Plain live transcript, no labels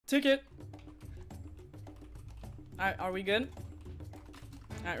Ticket. Alright, are we good?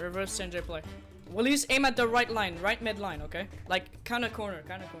 Alright, reverse Senjay play. Well, please aim at the right line, right mid line, okay? Like, kinda corner,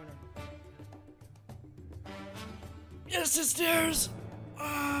 kinda corner. Yes, it's theirs!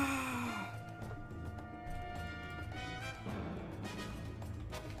 Ah.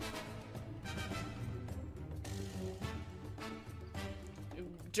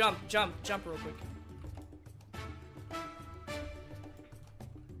 Jump, jump, jump real quick.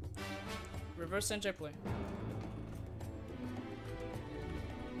 Reverse Senjay play.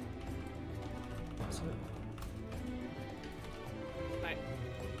 Alright.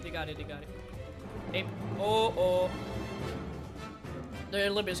 They got it, they got it. Aim. Oh, oh. Their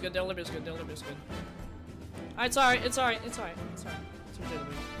lib is good, their lib is good, their lib is good. Alright, it's alright, it's alright, it's alright, it's alright. It's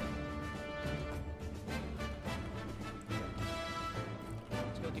legitimate.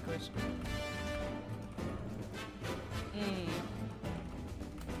 Let's go decoys.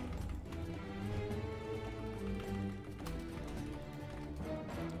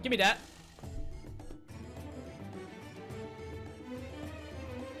 Give me that.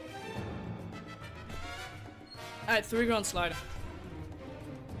 Alright, 3 ground slide.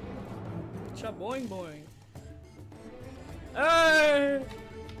 Chop boing boing. Hey!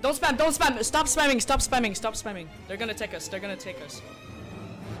 Don't spam, don't spam! Stop spamming, stop spamming, stop spamming. They're gonna take us, they're gonna take us.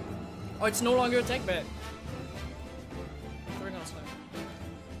 Oh, it's no longer a take bet. 3 ground slide.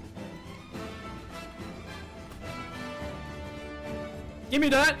 Give me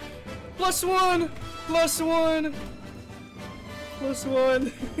that! +1! +1!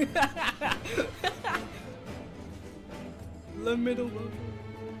 +1! The middle buffer.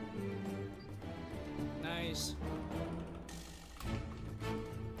 Nice.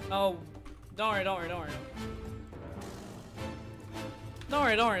 Oh, don't worry, don't worry, don't worry. Don't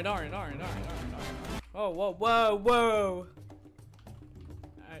worry, don't worry, don't worry, don't worry, don't worry, don't worry. Whoa, whoa, whoa, whoa!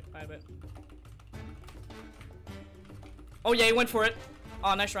 Alright, I bet. Oh yeah, he went for it.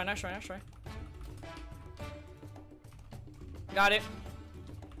 Oh, nice try, nice try, nice try. Got it.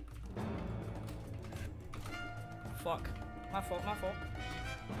 Fuck. My fault, my fault.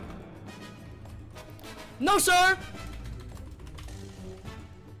 No, sir!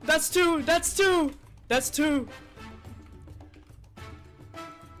 That's 2, that's 2! That's 2!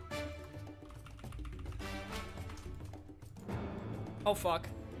 Oh, fuck.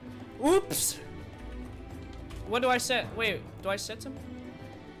 Oops! What do I set? Wait, do I set him?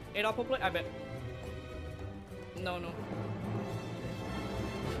 8 up play? I bet. No, no.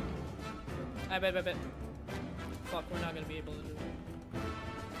 I bet, bet, bet. Fuck, we're not gonna be able to do it.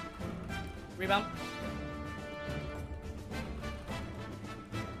 Rebound.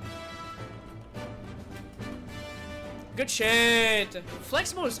 Good shit.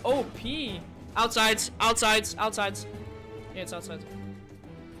 Flexible is OP. Outsides, outsides, outsides. Yeah, it's outside.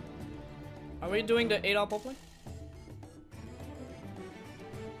 Are we doing the 8 up play?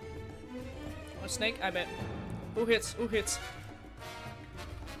 A snake? I bet. Who hits? Who hits?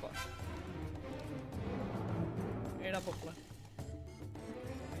 Fuck. 8 up play.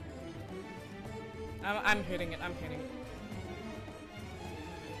 I'm hitting it. I'm hitting it.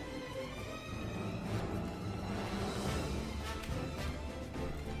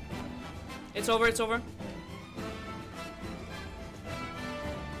 It's over. It's over.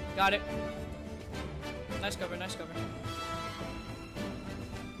 Got it. Nice cover. Nice cover.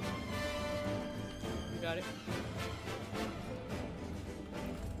 Got it.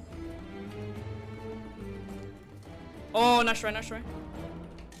 Oh, nice try, nice try.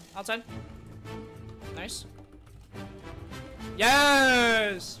 Outside. Nice.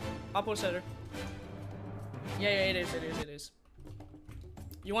 Yes! Oppo setter. Yeah, yeah, it is, it is, it is.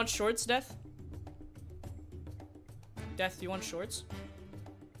 You want shorts, Death? Death, you want shorts?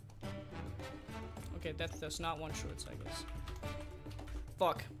 Okay, Death does not want shorts, I guess.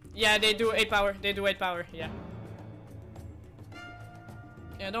 Fuck. Yeah, they do 8 power. They do 8 power, yeah.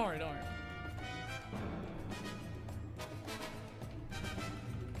 Yeah, don't worry, don't worry.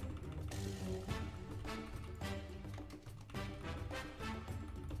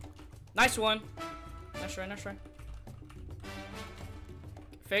 Nice one. Nice try, nice try.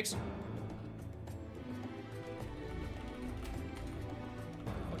 Fakes.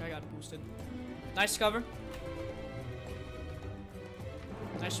 Fuck, I got boosted. Nice cover.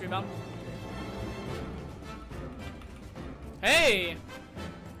 Nice rebound. Hey!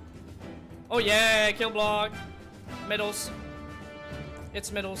 Oh yeah, kill block. Middles.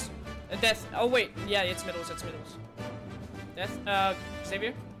 It's middles. Death. Oh wait, yeah, it's middles, it's middles. Death,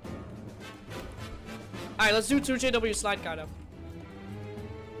 Xavier. Alright, let's do 2JW slide KAIDOP.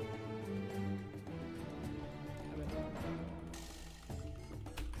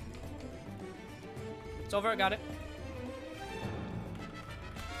 It's over, got it.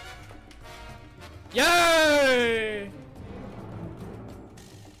 Yay!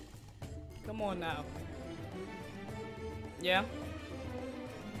 Come on now. Yeah.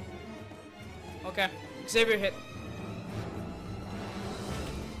 Okay. Xavier hit.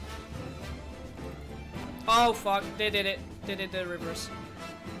 Oh fuck, they did it. They did the reverse.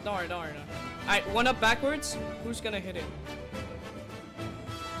 Don't worry, don't worry, don't worry. Alright, one up backwards. Who's gonna hit it?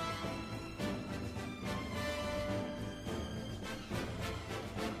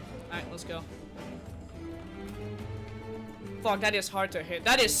 Alright, let's go. Fuck, that is hard to hit.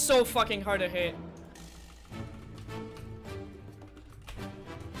 That is so fucking hard to hit.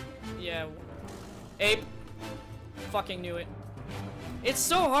 Yeah. Ape. Fucking knew it. It's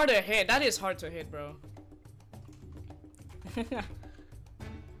so hard to hit. That is hard to hit, bro. 5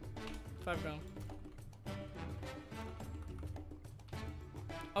 ground.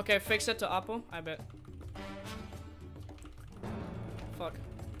 Okay, fix it to Apple, I bet. Fuck.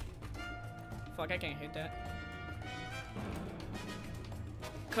 Fuck, I can't hit that.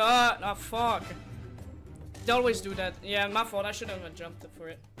 Cut! Oh, fuck. They always do that. Yeah, my fault. I shouldn't have jumped for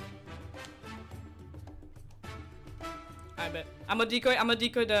it. I bet. I'm a decoy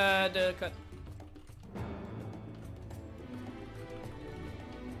the cut.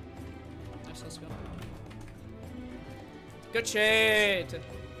 Nice, let's go. Good shit!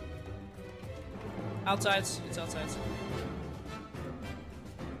 Outsides. It's outsides.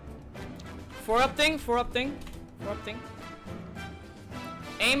 4 up thing. 4 up thing. 4 up thing.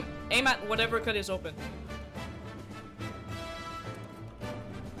 Aim at whatever cut is open.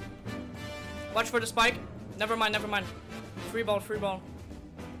 Watch for the spike. Never mind, never mind. Free ball, free ball.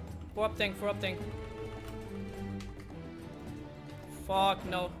 4 up thing, 4 up thing. Fuck,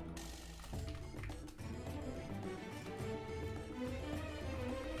 no.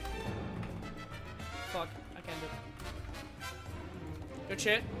 Fuck, I can't do it. Good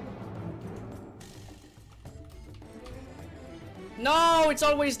shit. No, it's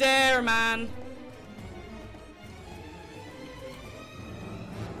always there, man.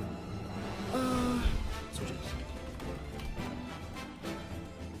 Switches.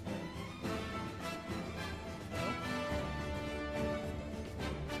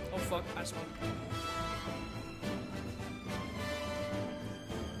 Oh fuck, I smoked.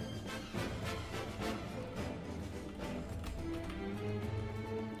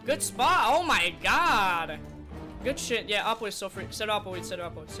 Good spot. Oh my god. Good shit. Yeah, Oppo is so free. Set Oppo, wait, set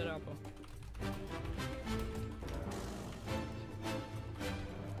Oppo, set Oppo.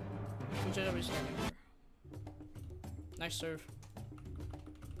 Nice serve.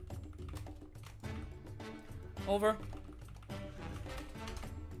 Over.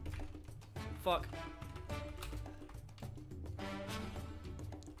 Fuck.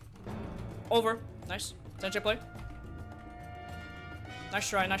 Over. Nice. Center play. Nice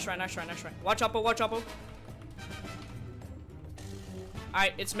try, nice try, nice try, nice try. Watch Oppo, watch Oppo.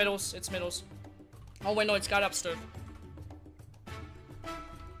 Alright, it's middles, it's middles. Oh wait, no, it's got upstairs.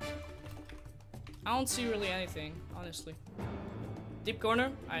 I don't see really anything, honestly. Deep corner?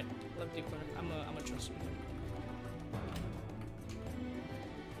 I love deep corner. I'm a trust me.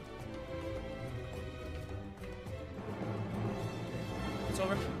 It's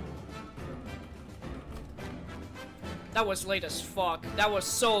over. That was late as fuck. That was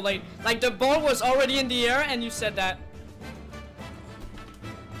so late. Like the ball was already in the air and you said that.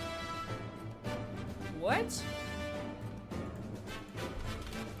 What?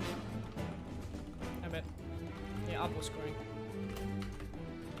 I bet. Yeah, Oppo scoring.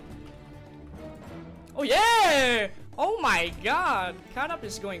 Oh yeah! Oh my god! KAIDOP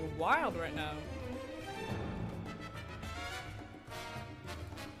is going wild right now.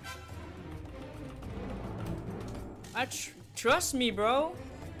 Trust me, bro.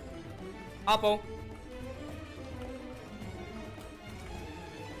 Oppo.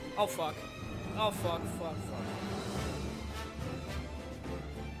 Oh fuck. Oh fuck, fuck, fuck.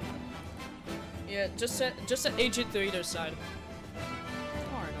 Yeah, just set H it to either side.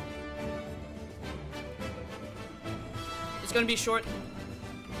 Oh, I know. It's gonna be short.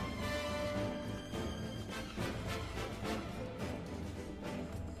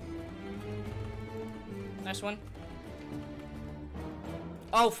 Nice one.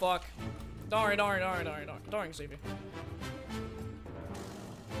 Oh fuck. Don't worry, don't worry, don't worry, don't worry, don't worry, Xavier.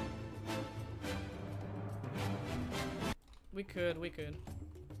 We could.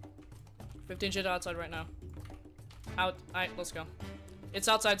 15 shit outside right now. Out. Alright, let's go. It's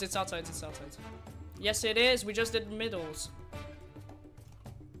outside, it's outside, it's outside. Yes, it is. We just did middles.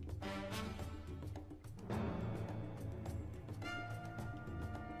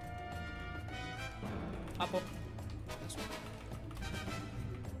 Apple.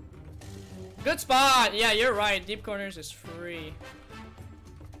 Good spot! Yeah, you're right. Deep corners is free.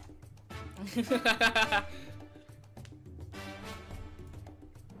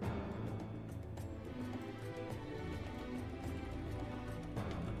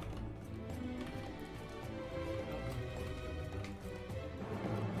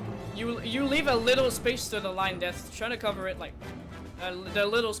 You leave a little space to the line, Death. Try to cover it like the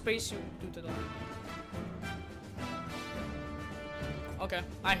little space you do to the line. Okay,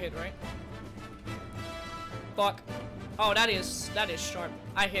 I hit, right? Fuck. Oh, that is sharp.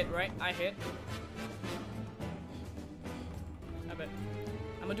 I hit, right? I hit. I bet.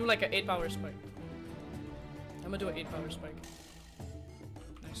 I'm gonna do like an 8-power spike. I'm gonna do an 8-power spike.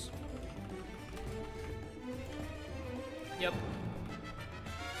 Nice. Yep.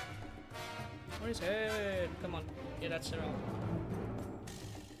 Where's his head? Come on. Yeah, that's it all.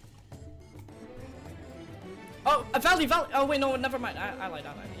 Oh, Valley! Oh, wait, no, never mind. I lied.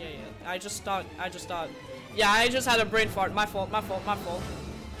 Yeah. I just thought. Yeah, I just had a brain fart. My fault.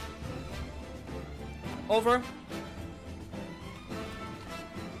 Over.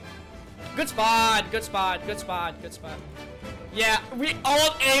 Good spot. Yeah, we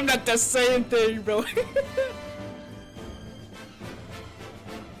all aimed at the same thing, bro.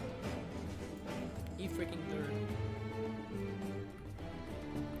 E freaking third.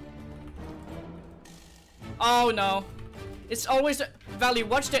 Oh no. It's always Valley,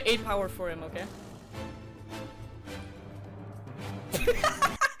 watch the 8-power for him, okay?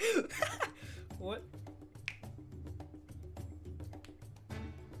 What?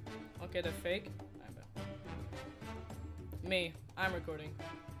 Okay, the fake. I bet. Me, I'm recording.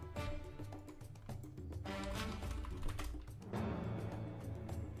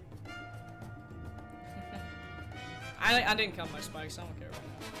 I didn't count my spikes, I don't care right now.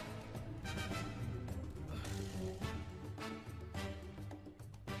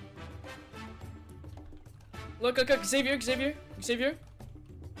 Look, Xavier. Streamer.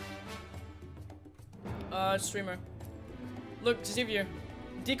 Look, Xavier.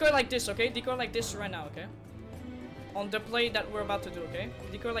 Decoy like this, okay? Decoy like this right now, okay? On the play that we're about to do, okay?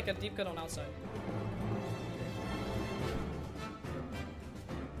 Decoy like a deep cut on outside.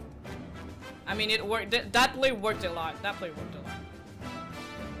 I mean, it worked. That play worked a lot.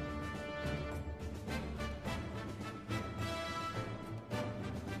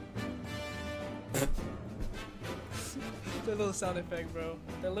 The little sound effect, bro.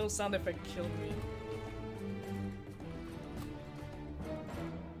 The little sound effect killed me.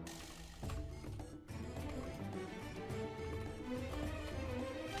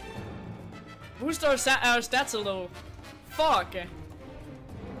 Boost our stats a little. Fuck.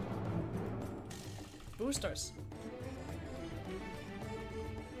 Boosters.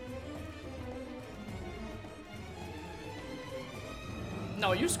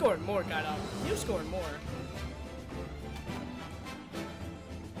 No, you scored more, KAIDOP. You scored more.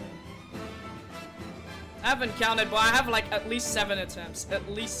 I haven't counted, but I have like at least 7 attempts.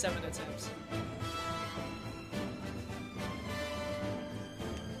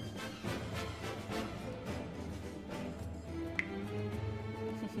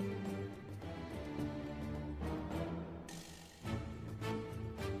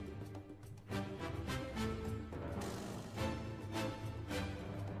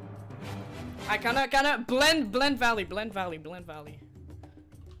 I kinda blend Valley.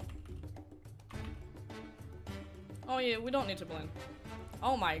 Oh yeah, we don't need to blend.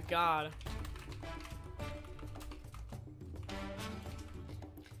 Oh my god.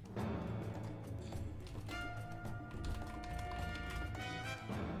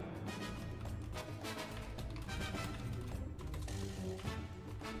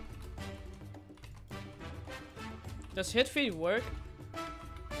 Does hit feed work?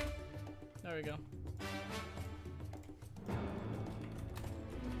 There we go.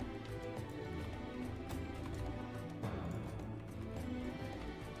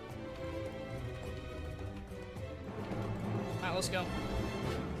 Alright, let's go.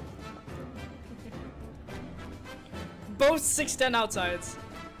 Both 6'10" outsides.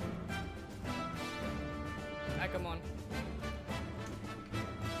 Alright, come on.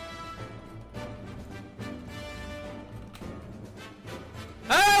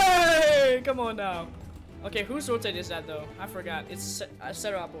 Hey! Come on now. Okay, whose rotate is that though? I forgot. It's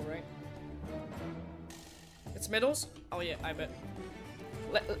Center Apple, right? It's middles? Oh yeah, I bet.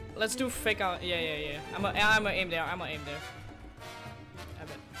 Let's do fake out. Yeah. I'm gonna aim there. I bet.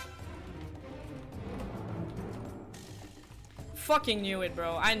 Fucking knew it,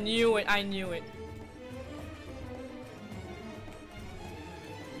 bro. I knew it.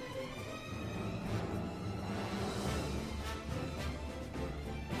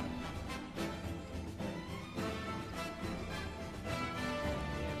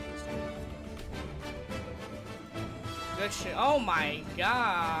 Good shit. Oh my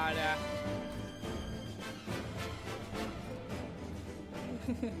god.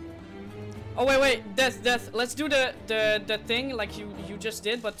 Oh wait, death. Let's do the thing like you just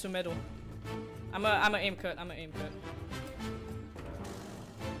did, but to middle. I'm a aim cut.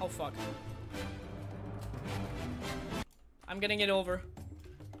 Oh fuck. I'm getting it over.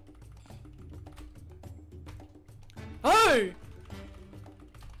 Hey!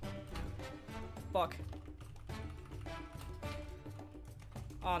 Fuck.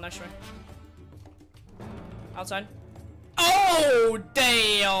 Oh, nice try. Outside. Oh,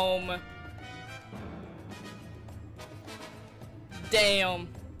 damn! Damn.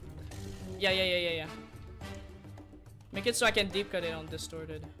 Yeah. Make it so I can deep cut it on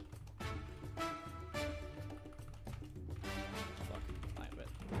distorted.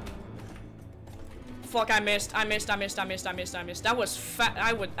 Fuck, I missed. That was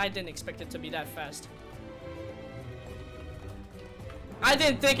I didn't expect it to be that fast. I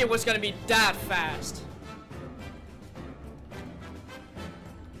didn't think it was gonna be that fast.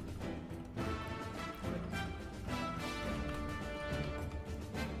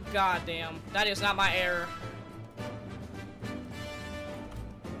 God damn. That is not my error.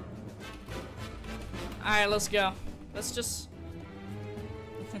 Alright, let's go. Let's just...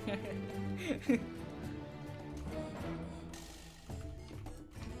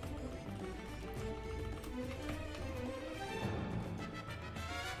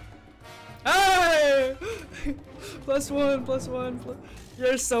 Hey! +1.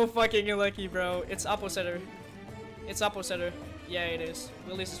 You're so fucking lucky, bro. It's oppositer. Yeah, it is.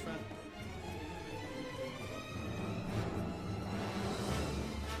 Release his front.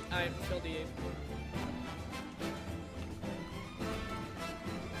 Alright, fill the 8.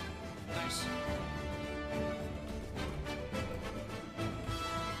 Nice.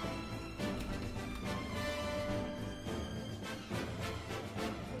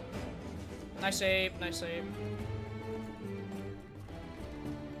 Nice save.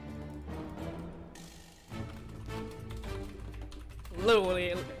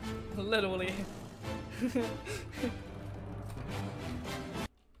 Literally.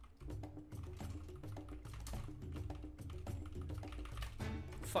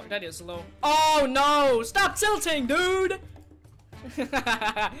 Fuck, that is low. Oh no! Stop tilting, dude!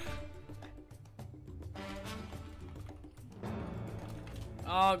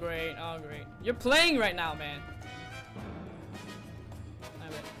 Oh great. You're playing right now, man. I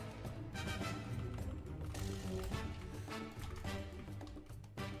bet.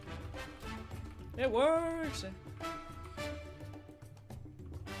 It works.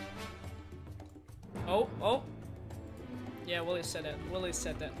 Oh. Yeah, Willie said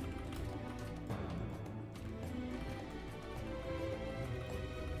that.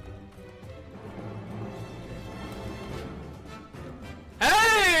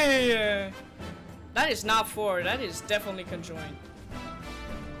 Hey! That is not 4. That is definitely conjoined.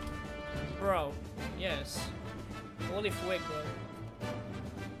 Bro. Yes. Holy fwick, bro.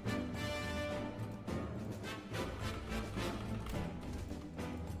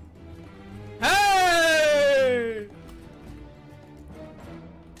 Hey!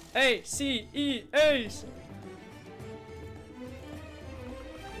 A-C-E Ace!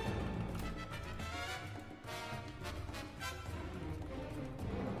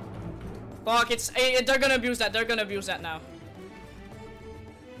 Fuck, they're gonna abuse that, now.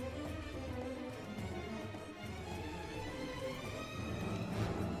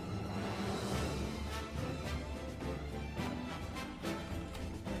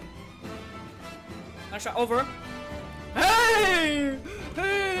 Nice shot, over. Hey!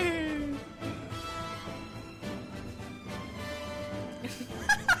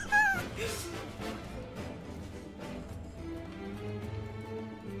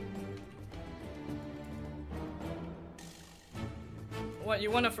 What, you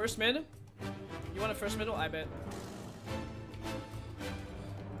want a first mid? I bet.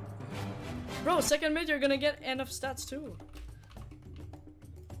 Bro, second mid, you're gonna get enough stats too.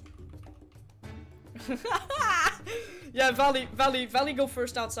 Yeah, Valley go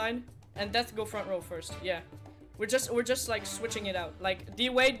first outside, and Death go front row first. Yeah, we're just like switching it out. Like D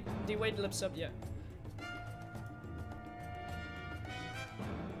Wade lips up. Yeah.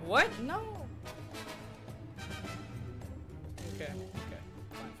 What? No. Okay.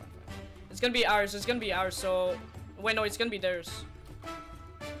 Fine. It's gonna be ours. So, wait, no, it's gonna be theirs.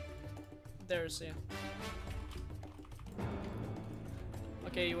 Yeah.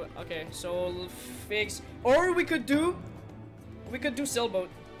 Okay, so fix, or we could do sailboat.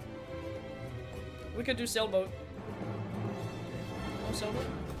 No sailboat?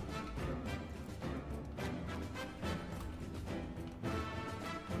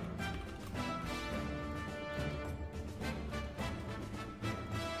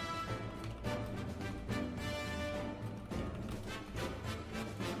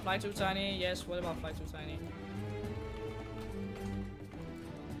 Fly too tiny. Yes, what about fly too tiny?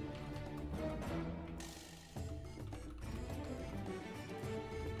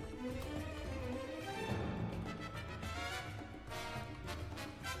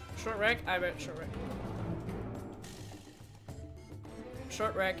 Short rec? I bet short rec.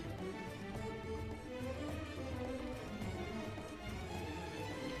 Short rec.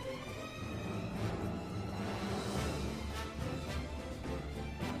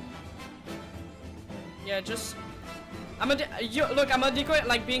 Yeah, just look, I'm a decoy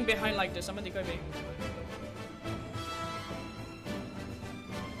like being behind like this. I'm a decoy being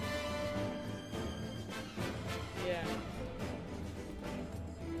yeah.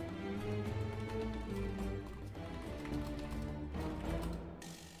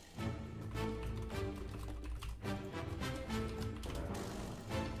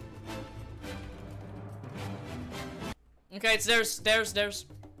 Okay, it's there's.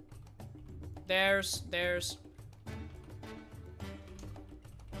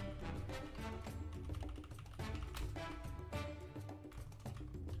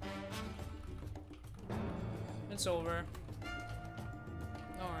 It's over.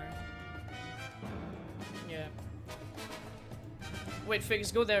 Alright. Yeah. Wait,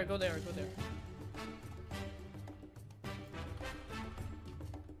 Figs, go there, go there, go there.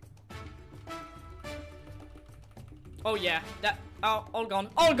 Oh yeah, that all gone.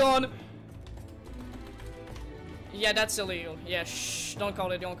 All gone! Yeah, that's illegal. Yeah, shh, don't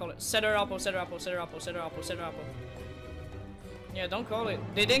call it, don't call it. Set her up, set her up, set her up, set her up, set her up. Yeah, don't call it.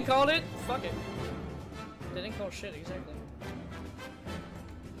 They didn't call it? Fuck it. They didn't call shit, exactly.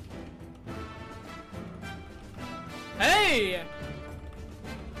 Hey!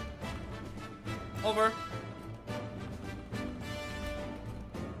 Over.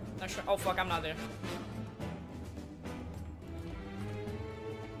 Not sure. Oh fuck, I'm not there.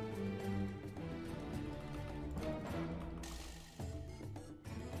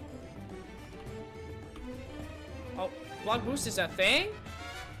 Oh, block boost is a thing?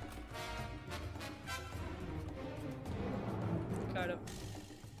 Kind of.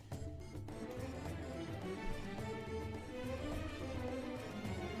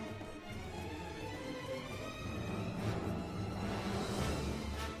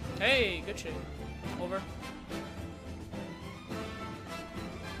 Hey, good shit. Over.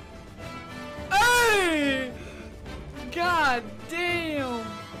 Hey! God damn!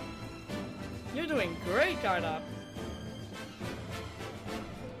 You're doing great, KAIDOP.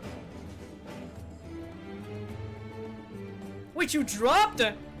 Wait, you dropped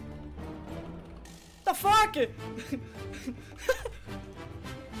it? The fuck?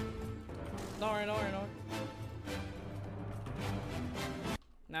 No worry, no worry, no worry.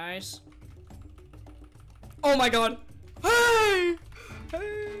 Nice. Oh my god. Hey!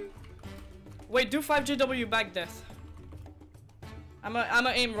 Hey! Wait, do 5JW back death. I'ma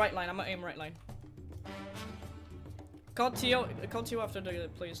aim right line. I'ma aim right line. Call Tio after the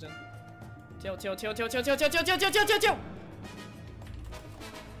plays then. Tio.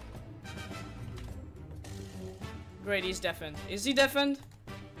 Great, he's deafened. Is he deafened?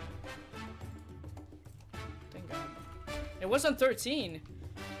 Thank God. It wasn't 13.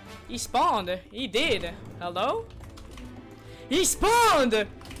 He spawned. He did. Hello? He spawned!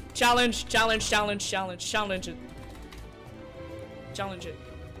 Challenge, challenge, challenge, challenge, challenge it. Challenge it.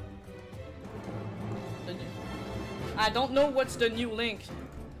 I don't know what's the new link.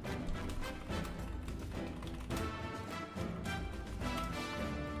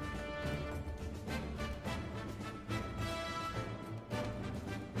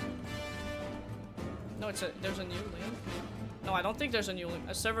 No, there's a new link. No, I don't think there's a new link.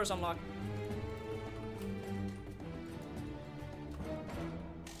 A server's unlocked.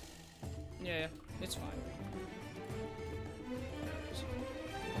 Yeah, it's fine.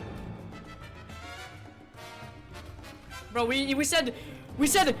 Bro, we said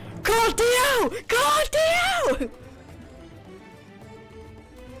call Tio! Call Tio!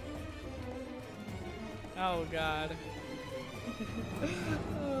 Oh god.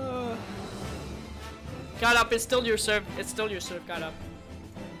 KAIDOP, it's still your serve. It's still your serve, KAIDOP.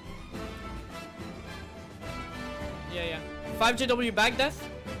 Yeah. 5JW back death?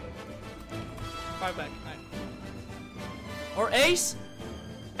 5 back. Alright. Or ace?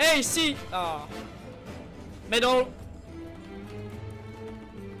 AC! Oh. Middle.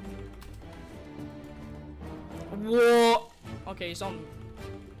 Whoa! Okay, he's on.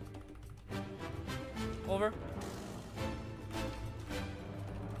 Over.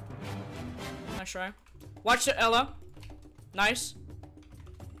 Nice try. Watch the Ella. Nice.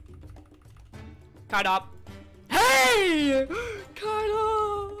 KAIDOP. Hey!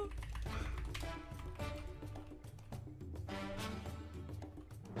 KAIDOP!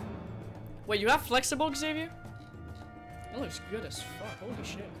 Wait, you have flexible, Xavier? That looks good as fuck. Holy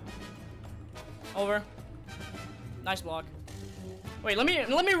shit. Over. Nice block. Wait, let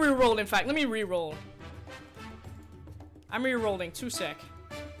me re-roll. In fact, let me re-roll. I'm re-rolling. 2 sec.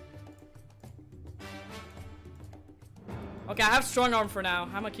 Okay, I have strong arm for now.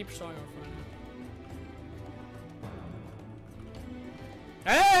 I'm gonna keep strong arm for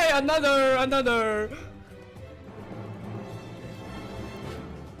now. Hey, another.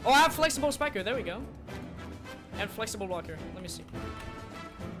 Oh, I have flexible spiker. There we go. And flexible blocker. Let me see.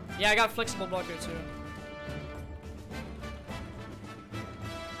 Yeah, I got flexible blocker too.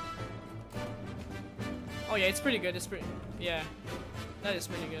 Oh yeah, it's pretty good. It's pretty. Yeah, that is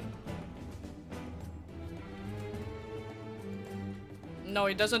pretty good. No,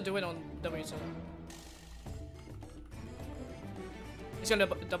 it doesn't do it on W2. He's gonna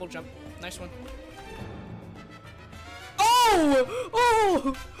double jump. Nice one. Oh!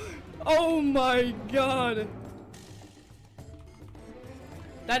 Oh! Oh my god!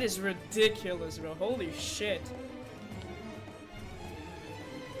 That is ridiculous, bro. Holy shit.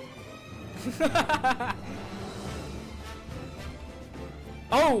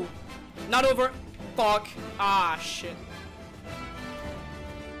 Oh! Not over. Fuck. Ah, shit.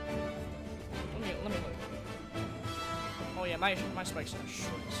 Let me look. Oh yeah, my spikes are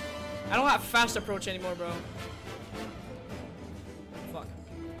short. I don't have fast approach anymore, bro. Fuck.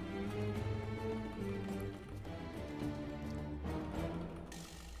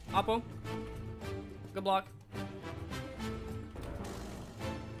 Oppo. Good block.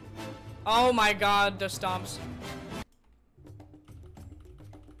 Oh my god, the stomps.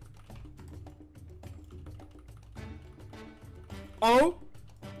 Oh?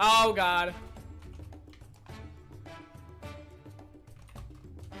 Oh god.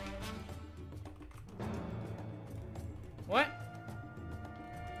 What?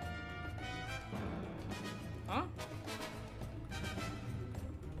 Huh?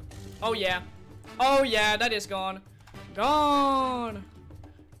 Oh yeah. Oh yeah, that is gone. Gone.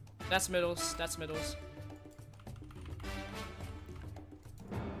 That's middles. That's middles.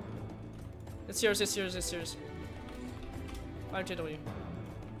 It's yours. It's yours. It's yours. 5JW.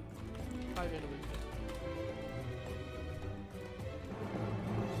 5JW.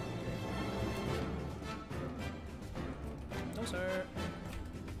 No sir.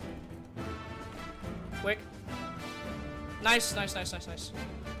 Quick. Nice. Nice. Nice. Nice. Nice.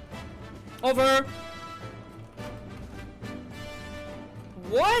 Over.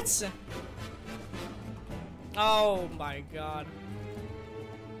 What? Oh my god.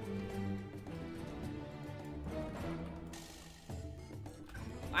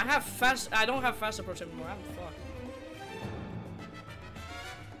 I don't have fast approach anymore. I'm fucked.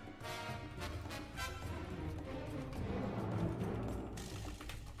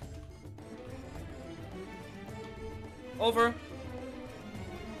 Over.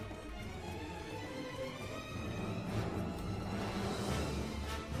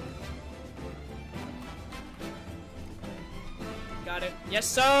 Got it. Yes,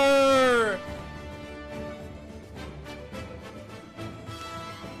 sir!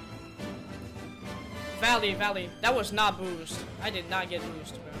 Valley. That was not boost. I did not get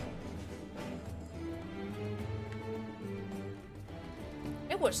boost, bro.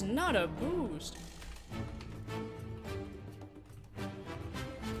 It was not a boost.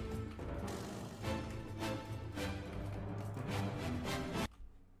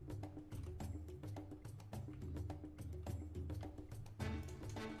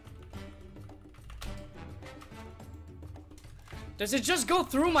 Does it just go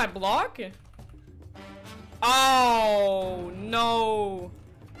through my block? Oh no!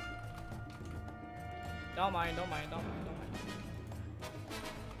 Don't mind.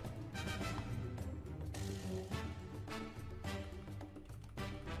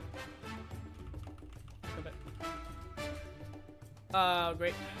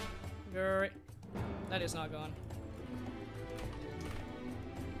 Great. Great. That is not gone.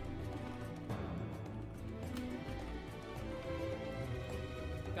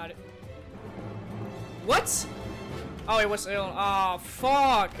 Got it. What? Oh, it was ill. Oh,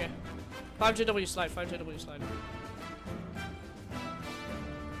 fuck. 5JW slide.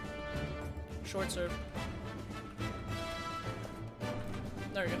 Short serve.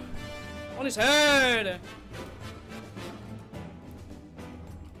 There we go. On his head.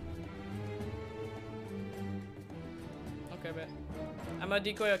 Okay, bet. I'm gonna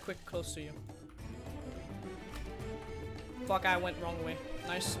decoy a quick close to you. Fuck, I went wrong way.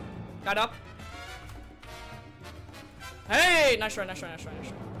 Nice. Got up. Hey! Nice try.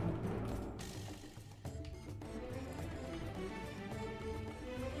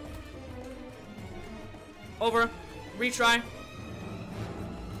 Over. Retry.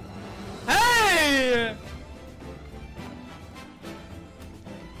 Hey!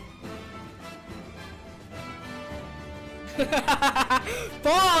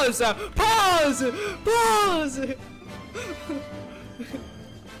 Pause! Pause! Pause!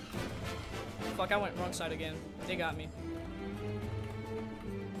 Fuck, I went wrong side again. They got me.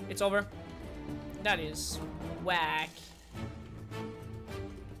 It's over. That is whack.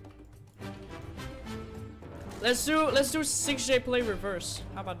 Let's do 6J play reverse.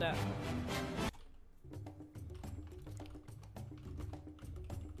 How about that?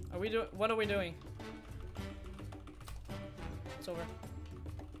 Are we doing? What are we doing? It's over.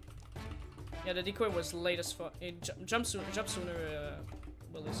 Yeah, the decoy was late as fuck. It jump sooner.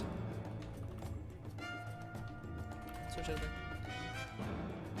 Willis. Switch over.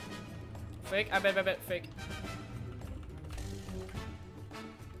 Fake. I bet. Fake.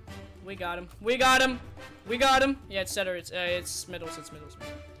 We got him. We got him. We got him. Yeah, it's center. It's middles. It's middles.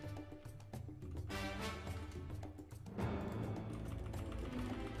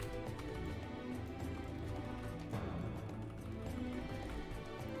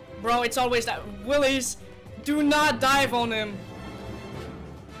 Bro, it's always that. Willis, do not dive on him.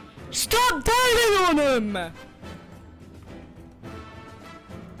 Stop diving on him.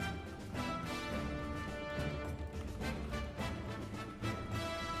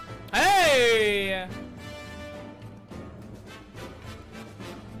 Hey!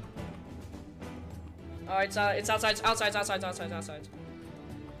 Oh, it's outside.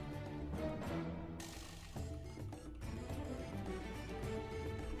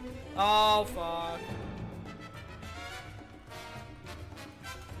 Oh, fuck.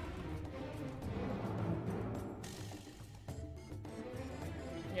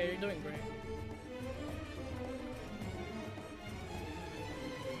 Yeah, you're doing great.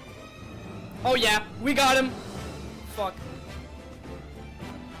 Oh yeah, we got him. Fuck.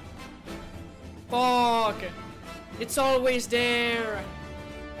 Fuck. It's always there.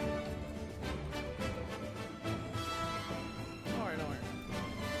 Alright.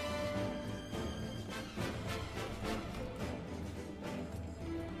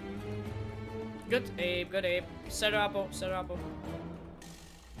 Good ape. Set her up.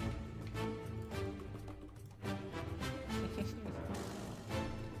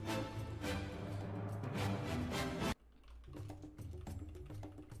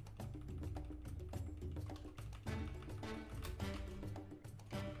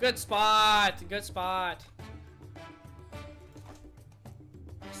 Good spot.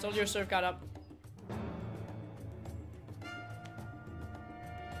 Still your serve got up.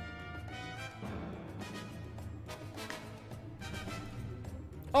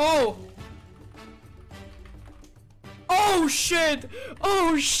 Oh! Oh shit!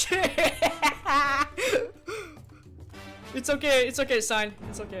 It's okay, sign.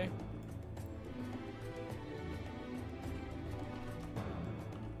 It's okay.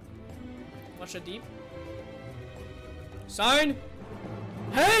 Watch it deep. Sign!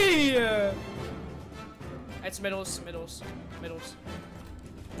 Hey! It's middles.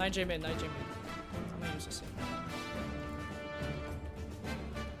 9J mid. I'm gonna use this.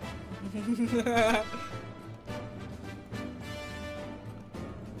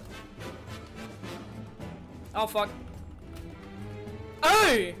 Oh fuck.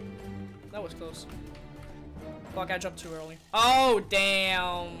 Hey! That was close. Fuck, I jumped too early. Oh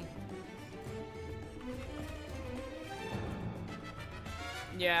damn.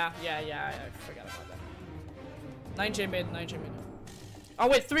 Yeah, I forgot about that. 9J mid. Oh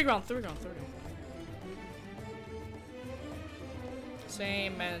wait, 3 ground.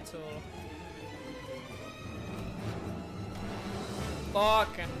 Same mental.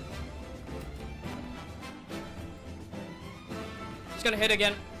 Fuck. He's gonna hit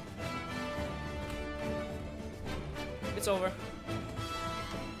again. It's over.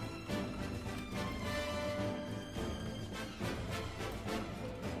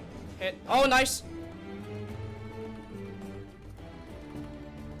 Hit. Oh, nice.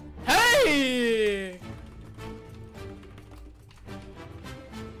 Hey!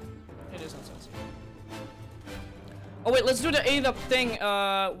 It is outside. Oh wait, let's do the KAIDOP thing.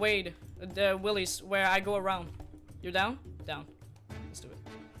 Wade, the Willies, where I go around. You're down? Down. Let's do it.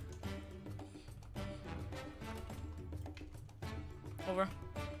 Over.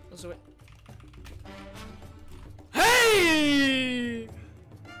 Let's do it. Hey!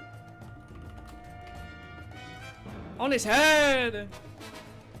 On his head.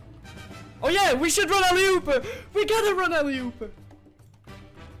 Oh yeah, we should run alley-oop. We gotta run alley-oop.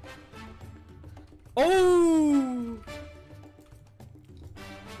 Oh.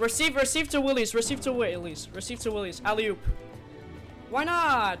 Receive to Willies. Receive to Willies. Receive to Willies. Alley-oop. Why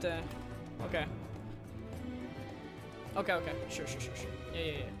not? Okay. Okay. Sure.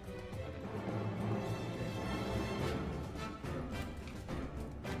 Yeah.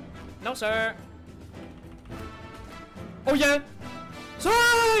 No, sir. Oh, yeah.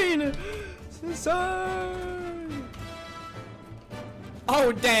 Sign! Sign!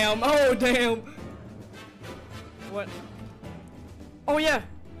 Oh, damn. What? Oh, yeah.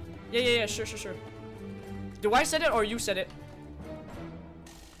 Yeah. Sure. Do I said it or you said it?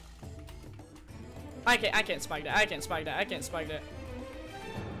 I can't spike that. I can't spike that.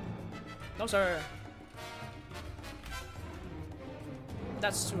 No, sir.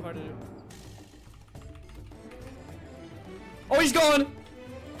 That's too hard to do. Oh, he's gone!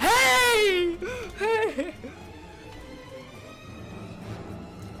 Hey!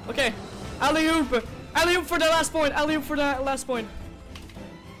 Okay. Alley-oop! Alley-oop for the last point!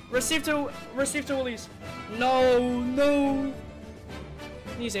 Receive to Willies. No!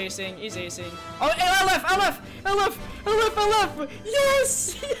 He's acing. Oh, I left!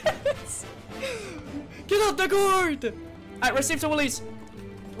 Yes! Get out the court! Alright, receive to Willies.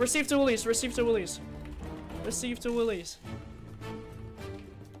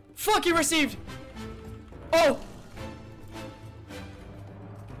 Fuck, he received! Oh!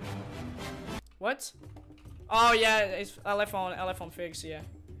 What? Oh yeah, it's LF on Figs, yeah.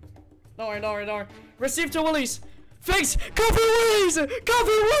 Don't worry. Receive to Willies! Figs! Cover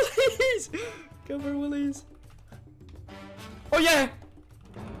Willies! Oh yeah!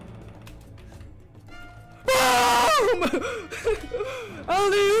 Boom!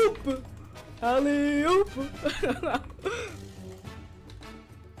 Alley-oop!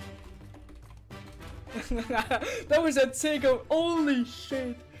 That was a take of holy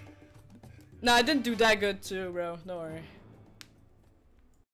shit. Nah, I didn't do that good too, bro. Don't worry.